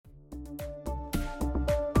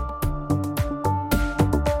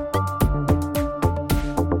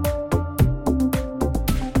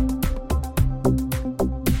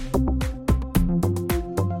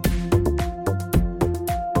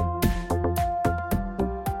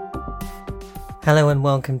Hello and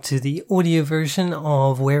welcome to the audio version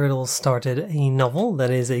of Where It All Started, a novel that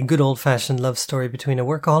is a good old-fashioned love story between a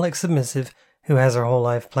workaholic submissive who has her whole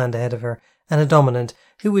life planned ahead of her and a dominant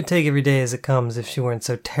who would take every day as it comes if she weren't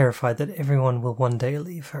so terrified that everyone will one day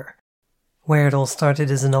leave her. Where It All Started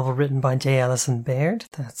is a novel written by J. Allison Baird,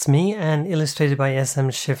 that's me, and illustrated by S.M.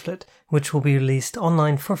 Shiflett, which will be released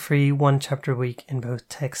online for free, one chapter a week in both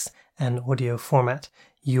text and audio format.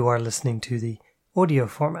 You are listening to the audio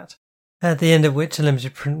format. At the end of which a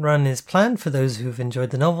limited print run is planned for those who have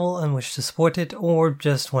enjoyed the novel and wish to support it, or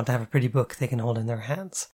just want to have a pretty book they can hold in their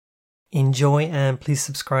hands. Enjoy, and please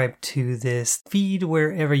subscribe to this feed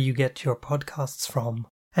wherever you get your podcasts from.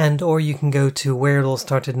 Or you can go to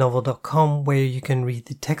whereitallstartednovel.com where you can read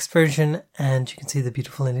the text version and you can see the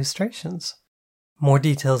beautiful illustrations. More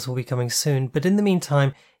details will be coming soon, but in the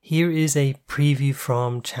meantime, here is a preview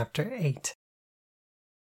from Chapter 8.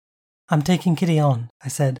 "I'm taking Kitty on," I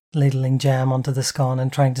said, ladling jam onto the scone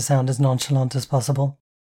and trying to sound as nonchalant as possible.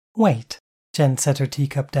 "Wait," Jen set her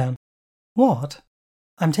teacup down. "What?"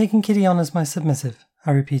 "I'm taking Kitty on as my submissive,"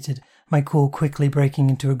 I repeated, my cool quickly breaking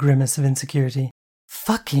into a grimace of insecurity.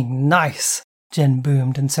 "Fucking nice!" Jen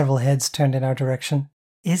boomed and several heads turned in our direction.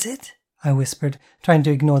 "Is it?" I whispered, trying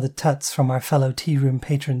to ignore the tuts from our fellow tea room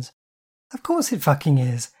patrons. "Of course it fucking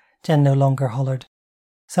is," Jen no longer hollered.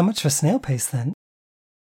 "So much for snail pace then."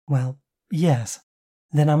 "Well, yes.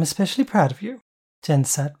 Then I'm especially proud of you." Jen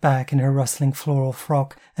sat back in her rustling floral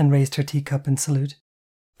frock and raised her teacup in salute.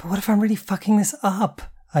 "But what if I'm really fucking this up?"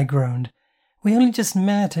 I groaned. "We only just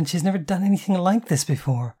met and she's never done anything like this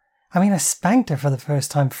before. I mean, I spanked her for the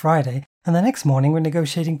first time Friday, and the next morning we're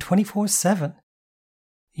negotiating 24/7.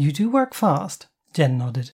 "You do work fast," Jen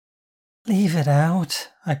nodded. "Leave it out."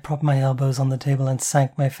 I propped my elbows on the table and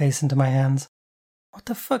sank my face into my hands. "What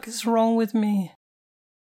the fuck is wrong with me?"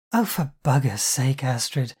 "Oh, for bugger's sake,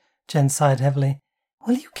 Astrid," Jen sighed heavily.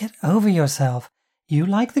 "Will you get over yourself? You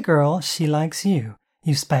like the girl, she likes you.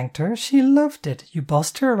 You spanked her, she loved it. You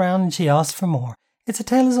bossed her around and she asked for more. It's a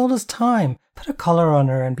tale as old as time. Put a collar on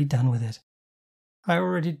her and be done with it." "I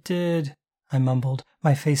already did," I mumbled,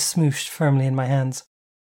 my face smooshed firmly in my hands.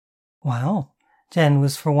 "Wow." Jen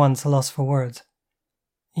was for once a loss for words.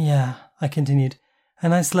 "Yeah," I continued. "A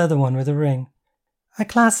nice leather one with a ring." "A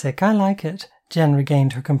classic, I like it." Jen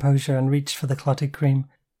regained her composure and reached for the clotted cream.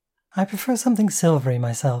 "I prefer something silvery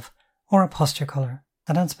myself, or a posture collar.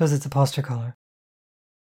 I don't suppose it's a posture collar."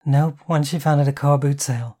 "Nope, one she found at a car boot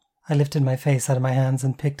sale." I lifted my face out of my hands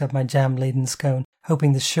and picked up my jam-laden scone,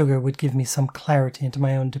 hoping the sugar would give me some clarity into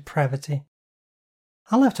my own depravity.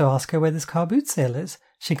 "I'll have to ask her where this car boot sale is,"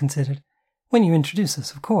 she considered. "When you introduce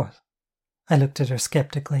us, of course." I looked at her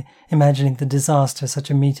skeptically, imagining the disaster such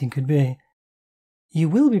a meeting could be. "You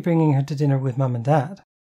will be bringing her to dinner with Mum and Dad."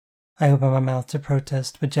 I opened my mouth to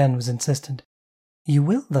protest, but Jen was insistent. "You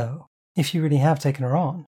will, though, if you really have taken her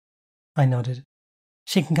on." I nodded.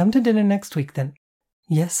 "She can come to dinner next week, then."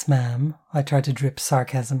 "Yes, ma'am," I tried to drip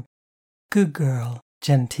sarcasm. "Good girl,"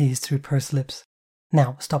 Jen teased through pursed lips.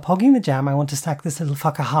 "Now, stop hogging the jam. I want to stack this little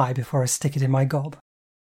fucker high before I stick it in my gob."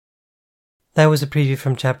 That was a preview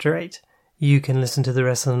from Chapter 8. You can listen to the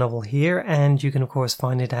rest of the novel here, and you can of course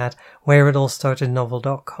find it at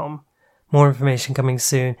whereitallstartednovel.com. More information coming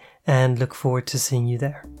soon, and look forward to seeing you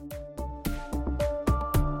there.